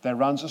there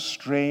runs a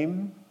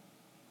stream,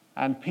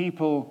 and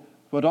people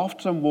would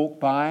often walk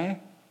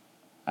by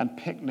and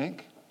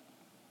picnic.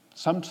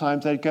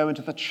 Sometimes they'd go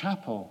into the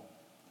chapel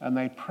and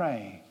they'd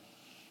pray.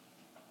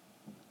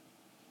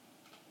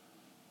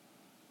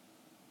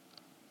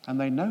 And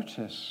they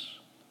notice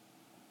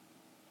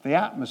the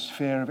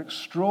atmosphere of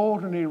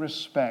extraordinary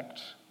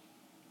respect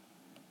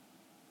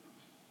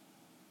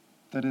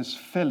that is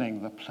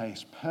filling the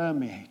place,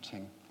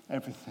 permeating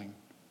everything.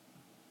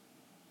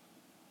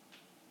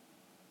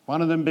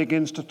 One of them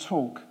begins to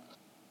talk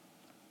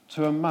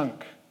to a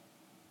monk.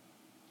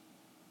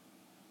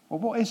 Well,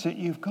 what is it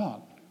you've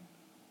got?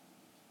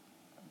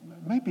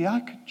 Maybe I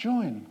could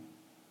join.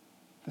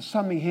 There's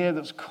something here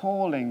that's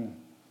calling.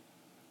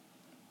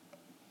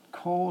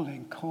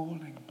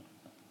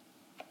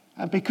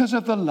 And because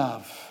of the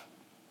love,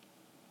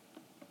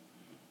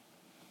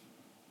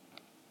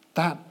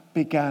 that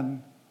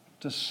began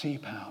to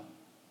seep out.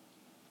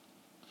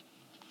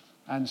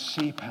 And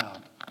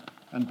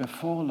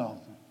before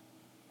long,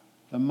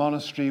 the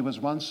monastery was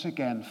once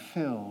again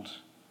filled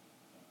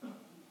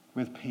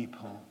with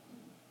people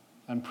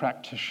and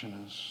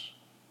practitioners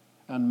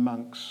and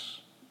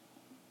monks,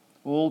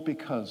 all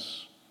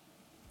because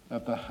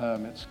of the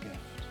hermit's gift.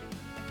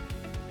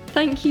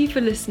 Thank you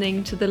for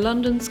listening to the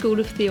London School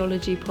of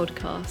Theology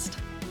podcast.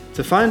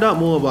 To find out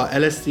more about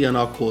LST and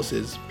our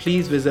courses,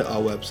 please visit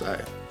our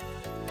website.